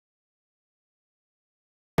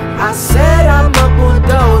I said I'm a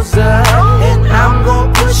bulldozer, and I'm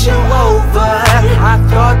gon' push you over. I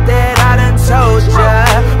thought that I done told ya,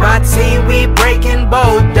 my team, we breaking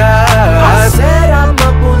boulders. I said I'm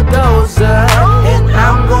a bulldozer, and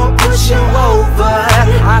I'm gon' push you over.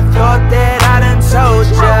 I thought that I done told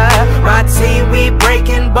ya, my team, we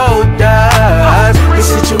breaking boulders. The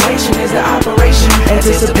situation is the operation,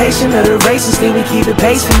 anticipation of the race, and still we keep it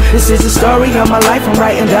pacing. This is the story of my life, I'm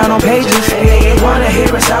writing down on pages. And they ain't wanna hear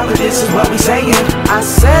us out, but this is what we saying. I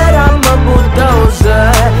said I'm a bulldozer,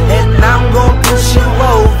 and I'm gon' push you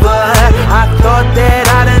over. I thought that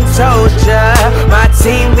I done told ya, my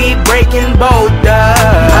team, we breaking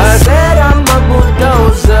boulders. I said